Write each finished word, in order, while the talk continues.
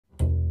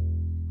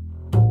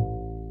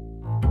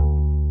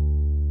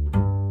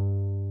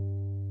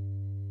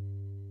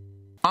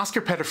Oscar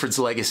Pettiford's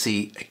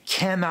legacy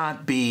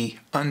cannot be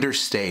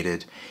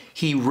understated.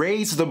 He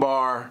raised the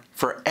bar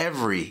for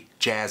every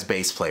jazz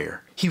bass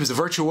player. He was a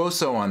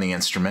virtuoso on the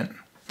instrument.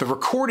 The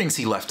recordings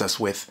he left us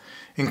with,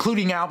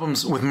 including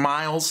albums with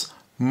Miles,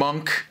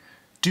 Monk,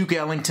 Duke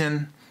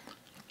Ellington,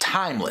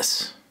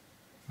 timeless.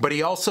 But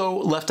he also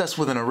left us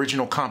with an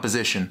original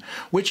composition,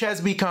 which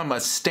has become a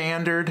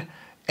standard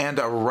and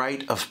a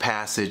rite of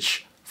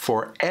passage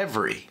for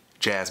every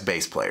jazz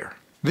bass player.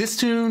 This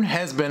tune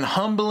has been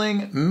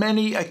humbling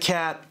many a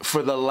cat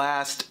for the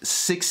last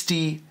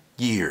 60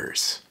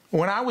 years.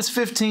 When I was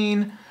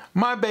 15,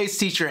 my bass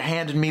teacher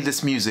handed me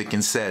this music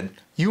and said,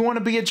 "You want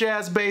to be a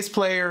jazz bass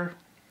player?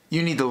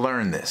 You need to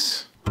learn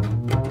this."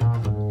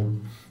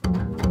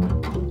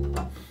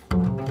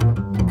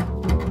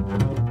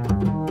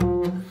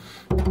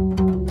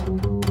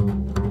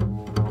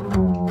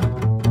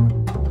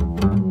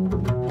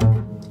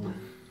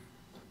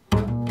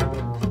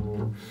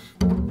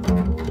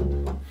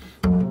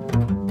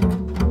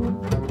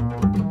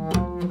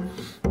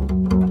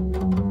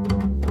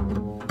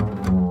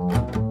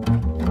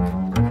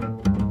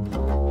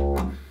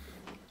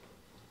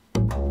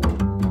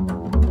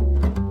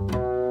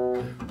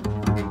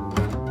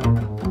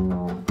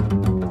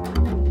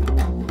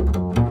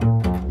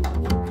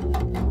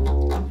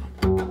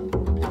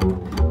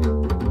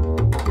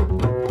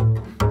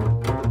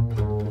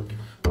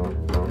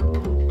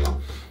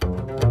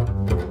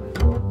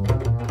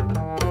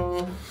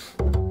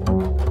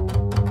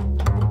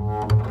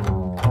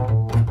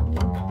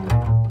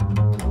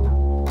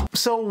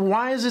 So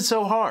why is it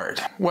so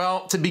hard?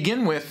 Well, to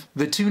begin with,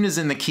 the tune is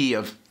in the key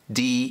of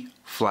D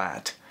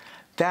flat.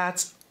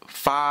 That's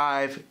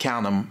 5,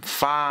 count 'em,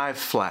 5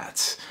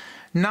 flats.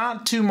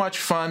 Not too much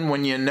fun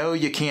when you know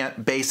you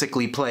can't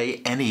basically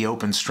play any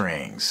open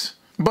strings.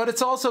 But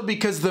it's also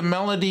because the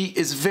melody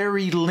is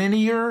very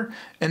linear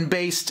and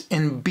based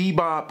in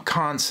bebop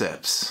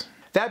concepts.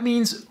 That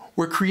means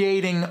we're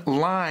creating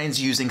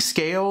lines using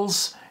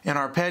scales and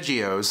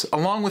arpeggios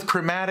along with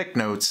chromatic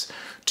notes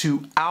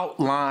to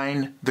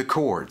outline the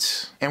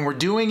chords. And we're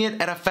doing it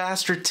at a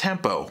faster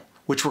tempo,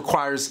 which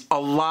requires a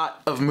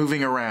lot of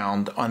moving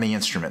around on the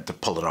instrument to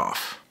pull it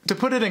off. To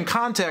put it in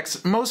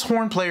context, most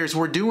horn players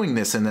were doing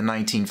this in the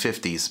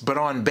 1950s, but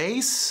on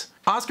bass,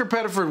 Oscar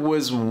Pettiford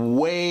was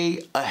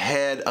way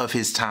ahead of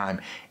his time,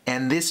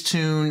 and this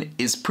tune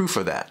is proof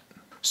of that.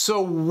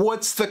 So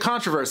what's the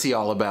controversy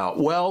all about?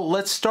 Well,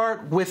 let's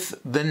start with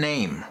the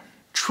name.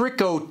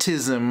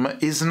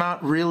 Tricotism is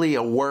not really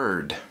a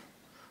word,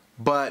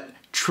 but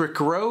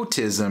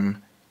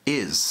Tricrotism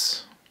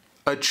is.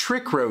 A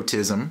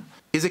tricrotism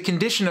is a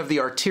condition of the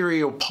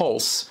arterial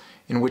pulse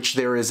in which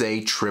there is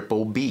a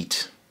triple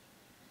beat.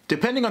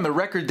 Depending on the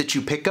record that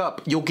you pick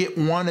up, you'll get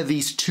one of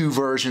these two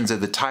versions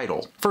of the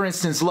title. For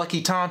instance,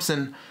 Lucky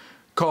Thompson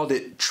called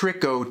it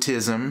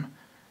Tricotism,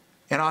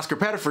 and Oscar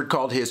Pettiford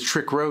called his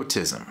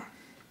Tricrotism.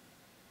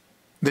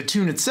 The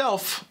tune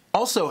itself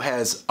also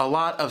has a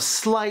lot of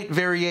slight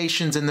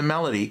variations in the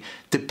melody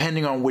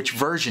depending on which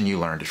version you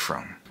learned it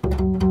from.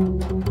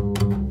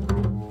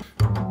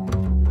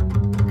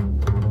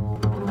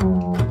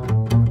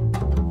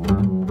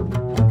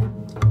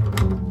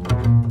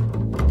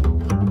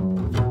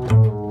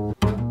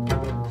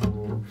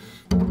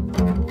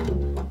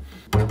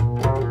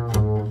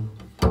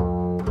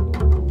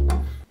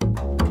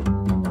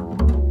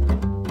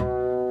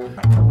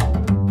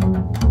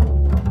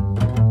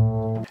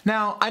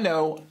 Now, I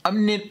know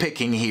I'm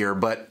nitpicking here,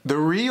 but the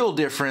real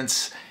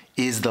difference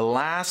is the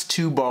last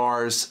 2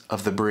 bars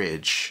of the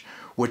bridge,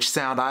 which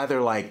sound either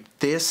like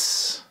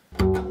this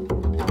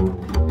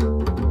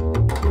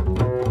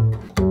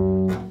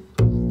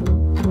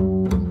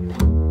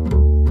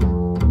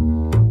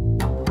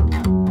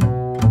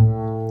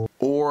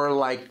or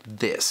like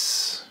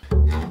this.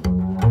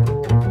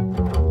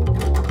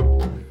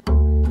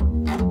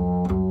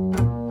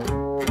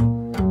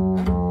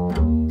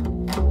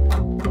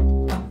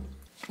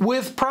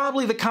 With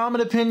probably the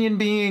common opinion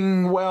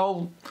being,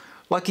 well,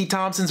 Lucky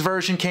Thompson's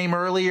version came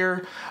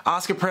earlier.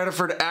 Oscar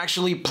Pettiford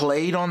actually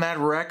played on that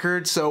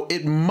record, so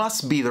it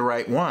must be the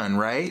right one,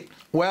 right?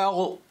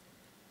 Well,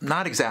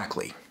 not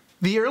exactly.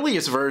 The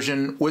earliest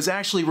version was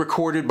actually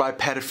recorded by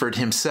Pettiford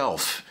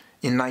himself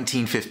in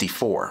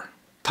 1954,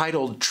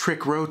 titled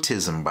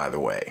Tricrotism, by the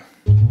way.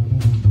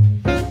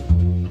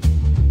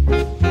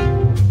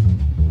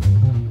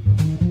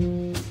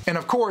 And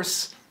of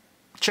course,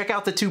 check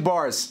out the 2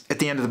 bars at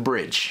the end of the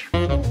bridge.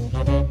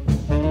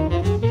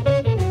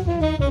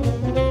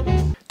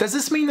 Does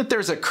this mean that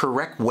there's a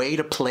correct way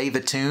to play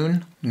the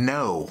tune?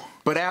 No.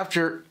 But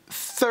after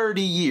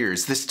 30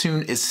 years, this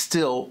tune is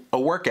still a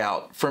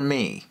workout for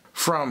me.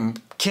 From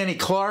Kenny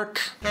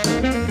Clarke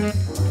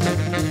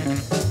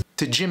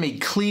to Jimmy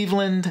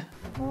Cleveland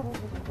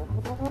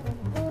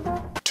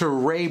to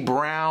Ray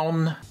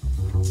Brown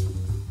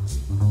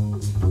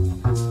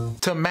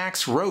to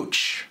Max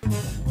Roach.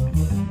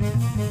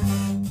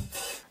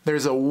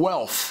 There's a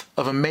wealth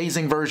of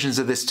amazing versions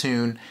of this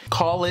tune.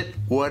 Call it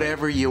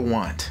whatever you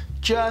want.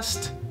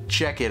 Just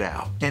check it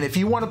out. And if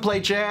you want to play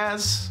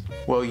jazz,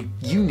 well,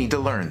 you need to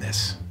learn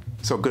this.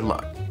 So good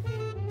luck.